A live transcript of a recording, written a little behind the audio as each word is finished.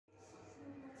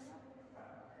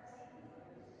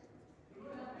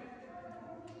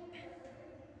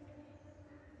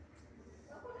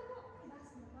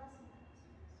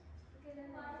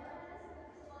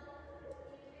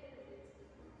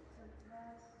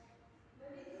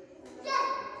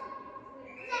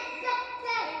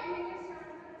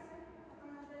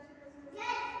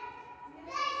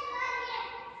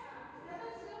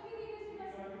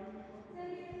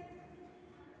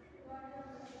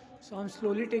So I'm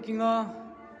slowly taking a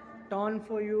turn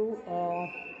for you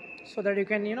so that you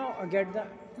can get the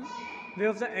view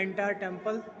of the entire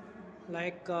temple,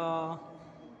 like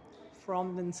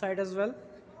from the inside as well.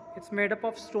 It's made up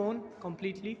of stone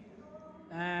completely,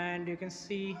 and you can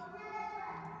see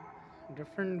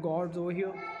different gods over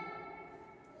here,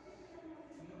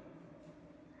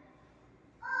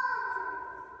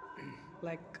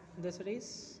 like this it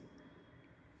is.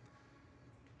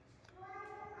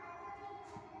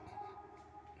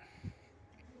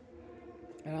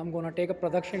 And I'm gonna take a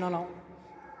pradakshina now.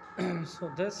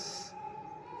 So this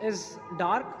is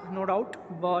dark, no doubt,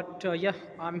 but yeah,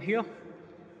 I'm here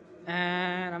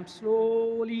and I'm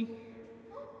slowly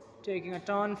taking a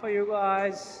turn for you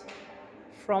guys.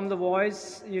 From the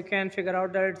voice you can figure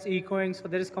out that it's echoing, so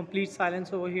there is complete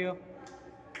silence over here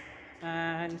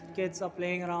and kids are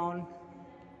playing around.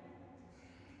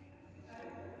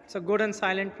 It's a good and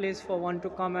silent place for one to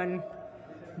come and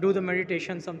do the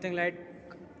meditation, something like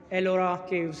Ellora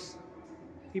caves.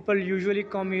 People usually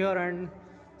come here and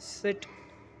sit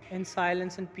in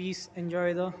silence and peace,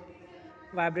 enjoy the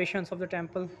vibrations of the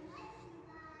temple.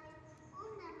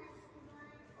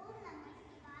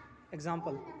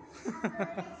 Example.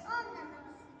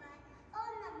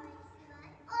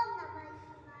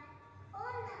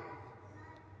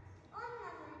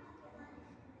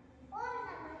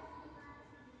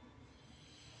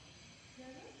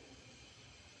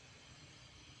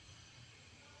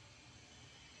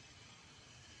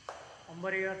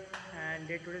 Amber here, and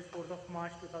date today is 4th of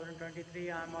March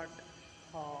 2023. I am at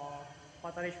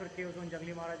Pataleshwar caves on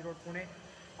Jangli Maharaj Road, Pune.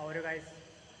 How are you guys?